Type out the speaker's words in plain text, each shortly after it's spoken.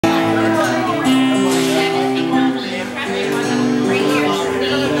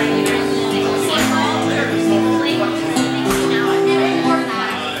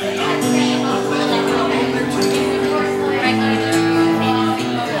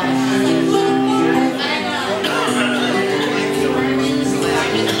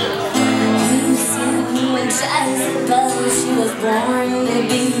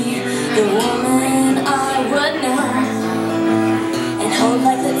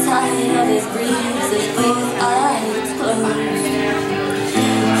tide of his breezes with eyes closed.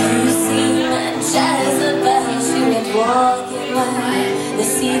 You seen Jezebel, she went walking where the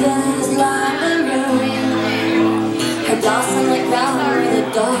cedars line the room. Her blossom went round where the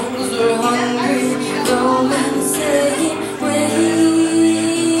dogs were hungry, roaming, saying, wait,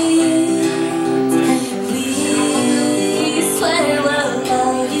 please swear we'll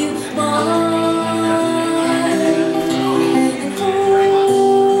love you more.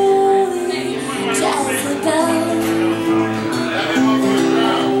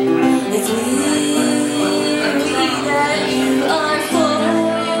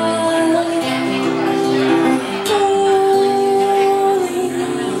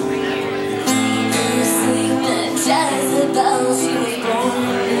 Jezebel, she was born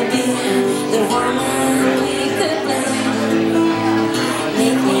to be the woman we could blame.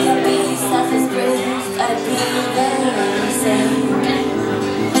 Make me a piece of his breast, I'd be the same.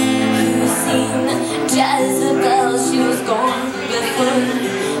 You seen Jezebel, she was gone before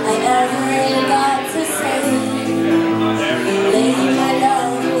I ever got to say, lady, my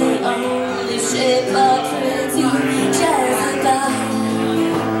love, the only ship I'll trade to Jezebel.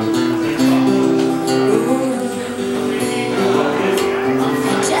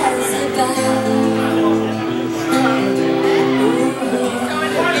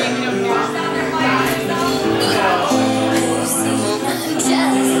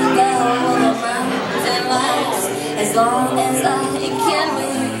 As long as I can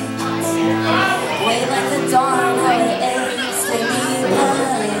wait like the dawn, how it aches to be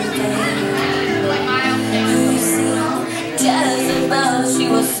again. You see, Jezebel, she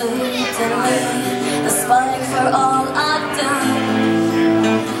was certainly a spark for all I've done.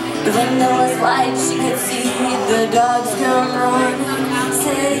 The window was wide, she could see the dogs come running,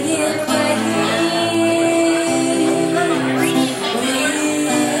 saying, wait.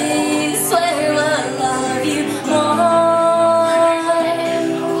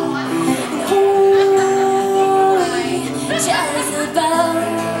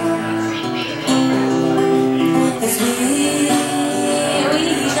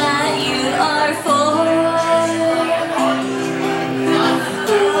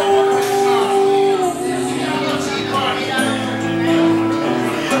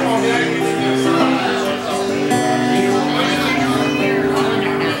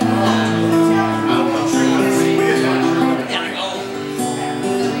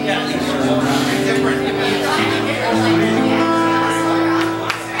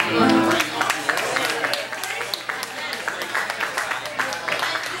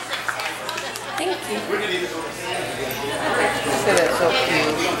 Thank you. So that's so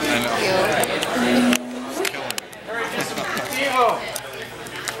cute. I know. Devo!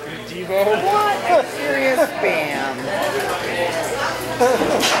 Devo? What a serious spam.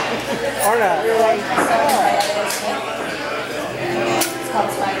 Or not. It's called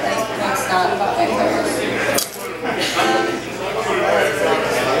Twilight. It's not about my